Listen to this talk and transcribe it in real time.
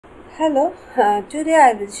Hello, today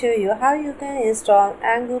I will show you how you can install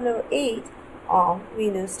Angular 8 on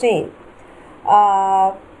Windows 10.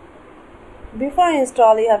 Before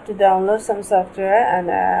install, you have to download some software,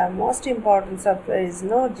 and most important software is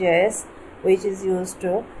Node.js, which is used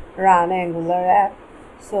to run Angular app.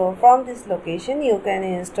 So from this location you can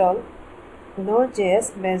install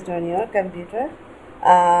Node.js based on your computer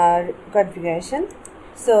configuration.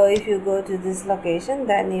 So if you go to this location,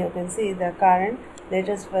 then you can see the current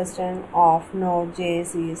latest version of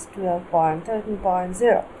Node.js is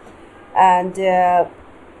 12.13.0, and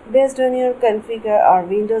based on your configure or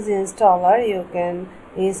Windows installer, you can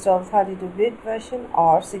install 32-bit version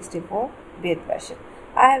or 64-bit version.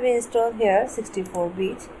 I have installed here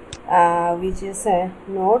 64-bit, which is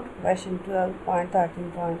Node version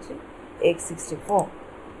 12.13.3 x64,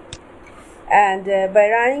 and by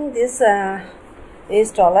running this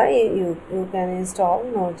installer, you can install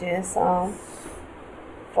Node.js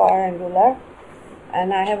for Angular,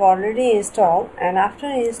 and I have already installed. And after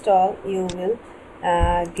install, you will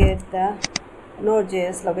get the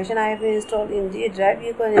Node.js location. I have installed in G drive.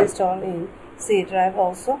 You can install in C drive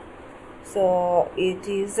also. So it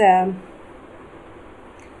is in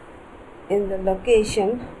the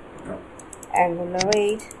location Angular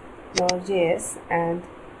 8 Node.js, and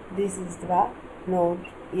this is the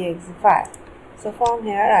Node.exe file. So from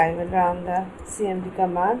here I will run the cmd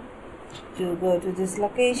command to go to this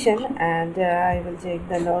location, and I will check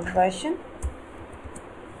the Node version.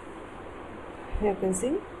 You can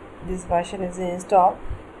see this version is installed,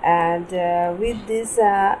 and with this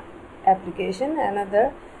application,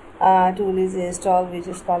 another tool is installed, which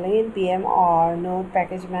is called npm or Node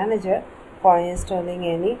Package Manager for installing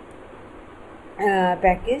any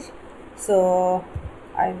package. So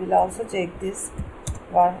I will also check the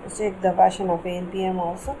version of npm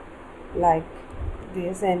also, like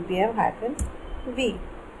this npm-v.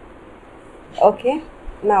 Okay,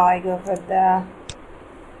 now I go for the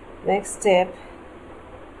next step,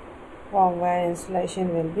 from where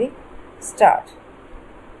installation will be start.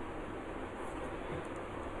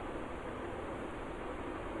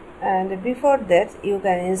 And before that, you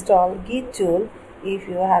can install Git tool if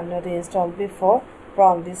you have not installed before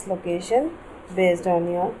from this location based on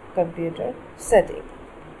your computer setting.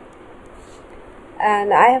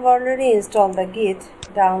 And I have already installed the Git.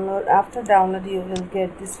 Download. After download, you will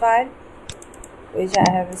get this file, which I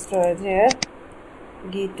have stored here,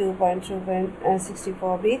 Git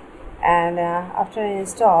 2.2.64-bit, and after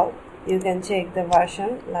install, you can check the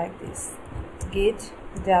version like this, Git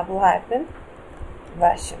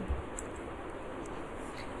 --version.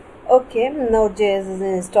 Okay, Node.js is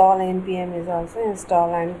installed, npm is also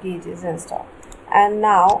installed, and Git is installed. And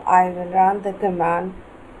now I will run the command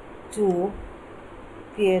to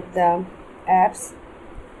create the apps.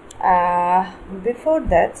 Before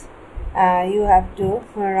that, you have to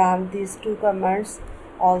run these two commands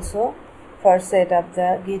also for set up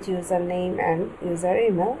the Git username and user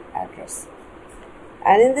email address.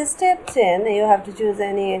 And in this step 10, you have to choose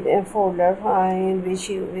any folder in which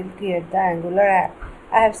you will create the Angular app.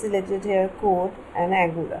 I have selected here code and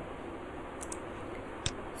Angular.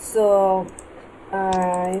 So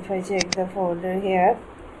if I check the folder here,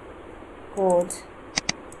 code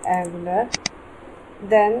Angular,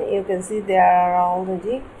 then you can see there are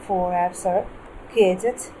already 4 apps are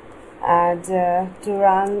created. And to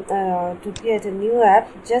create a new app,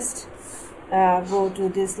 just go to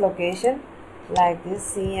this location like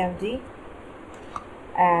this, cmd,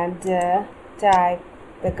 and type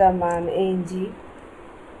the command ng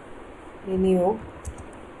new,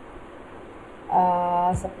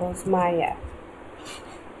 suppose my app.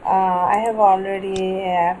 I have already an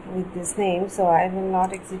app with this name, so I will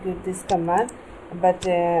not execute this command. But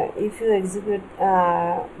if you execute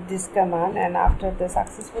this command, and after the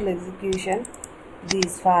successful execution,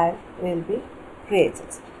 this file will be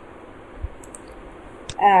created.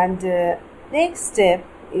 And next step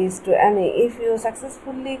is to, if you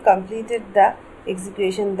successfully completed the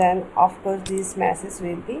execution, then of course this message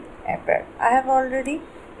will be appeared. I have already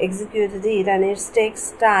executed it, and it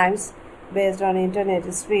takes times based on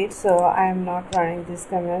internet speed, so I am not running this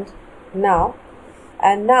command now.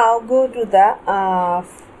 And now go to the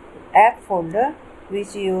app folder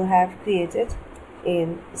which you have created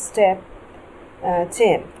in step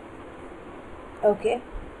 10. Okay,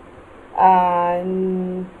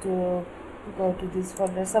 to go to this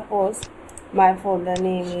folder, suppose my folder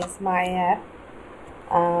name is my app,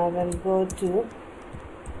 then go to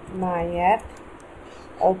my app.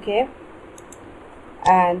 Okay,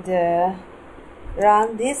 and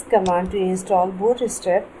run this command to install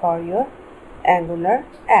bootstrap for your Angular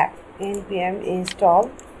app. npm install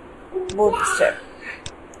bootstrap.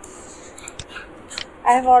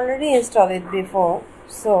 I have already installed it before,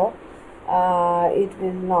 so it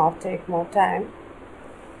will not take more time,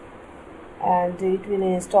 and it will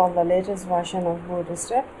install the latest version of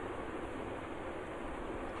bootstrap.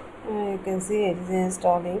 You can see it is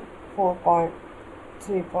installing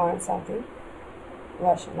 4.3 point something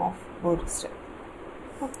version of bootstrap.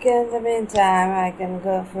 Okay, in the meantime I can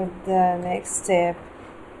go for the next step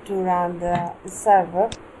to run the server,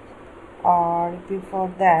 or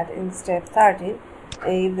before that in step 13,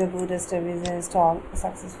 if the bootstrap is installed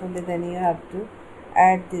successfully, then you have to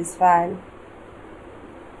add this file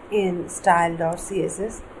in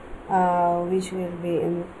style.css, which will be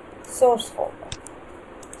in source folder.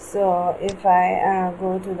 So if I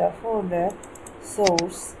go to the folder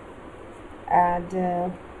source, and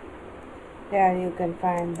there you can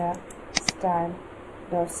find the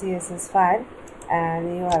style.css file,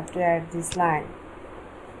 and you have to add this line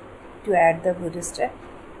to add the bootstrap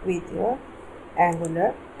with your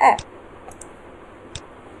Angular app.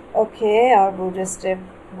 Okay, our bootstrap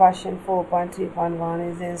version 4.3.1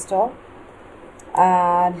 is installed,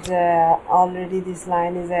 and already this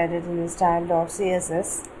line is added in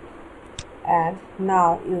style.css, and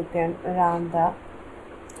now you can run the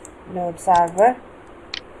node server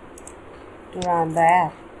to run the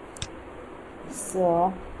app.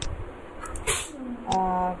 So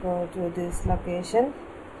go to this location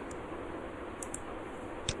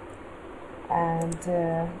and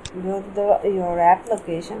go to your app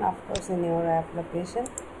location, of course in your app location,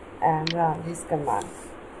 and run this command.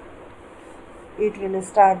 It will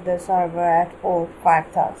start the server at port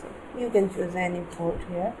 5000. You can choose any port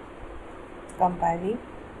here. Compiling.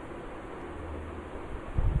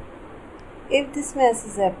 If this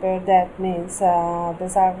message appears, that means the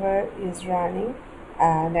server is running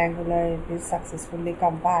and Angular is successfully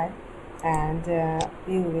compiled, and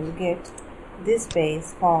you will get this page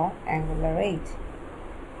for Angular 8,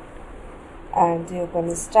 and you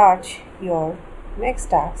can start your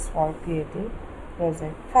next task for creating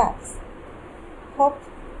project files. Hope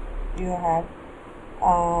you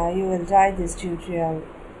will try this tutorial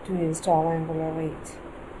to install Angular 8.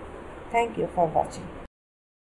 Thank you for watching.